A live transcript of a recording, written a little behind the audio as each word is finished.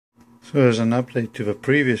So as an update to the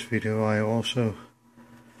previous video, I also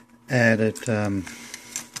added that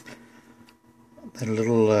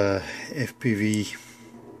little FPV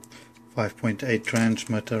 5.8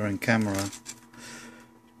 transmitter and camera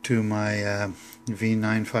to my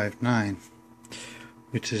V959,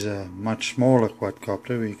 which is a much smaller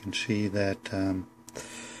quadcopter. You can see that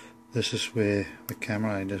this is where the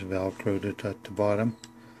camera, I just velcroed it at the bottom.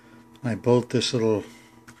 I built this little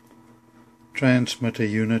transmitter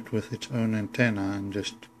unit with its own antenna and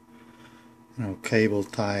just cable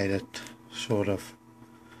tied it sort of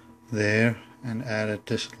there and added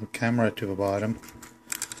this little camera to the bottom,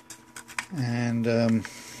 and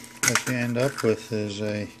what you end up with is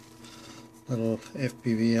a little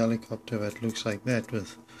FPV helicopter that looks like that,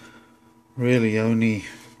 with really only,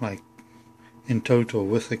 like, in total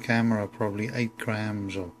with the camera probably 8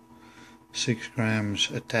 grams or 6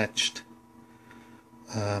 grams attached.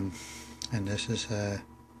 And this is a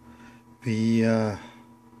V959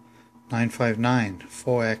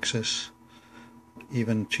 4-axis,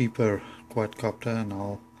 even cheaper quadcopter, and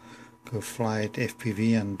I'll go fly it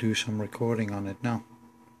FPV and do some recording on it now.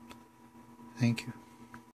 Thank you.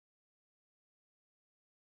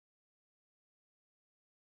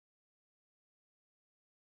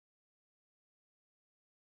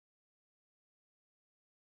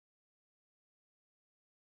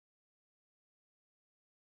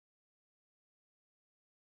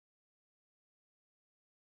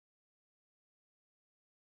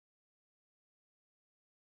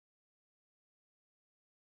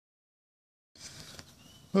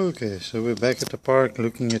 Okay, so we're back at the park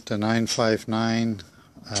looking at the 959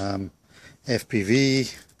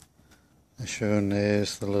 FPV. As shown,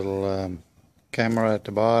 there's the little camera at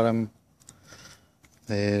the bottom.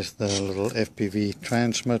 There's the little FPV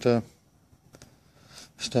transmitter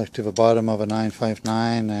stuck to the bottom of a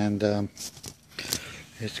 959, and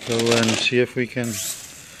let's go and see if we can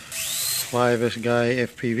fly this guy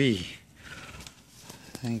FPV.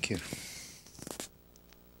 Thank you.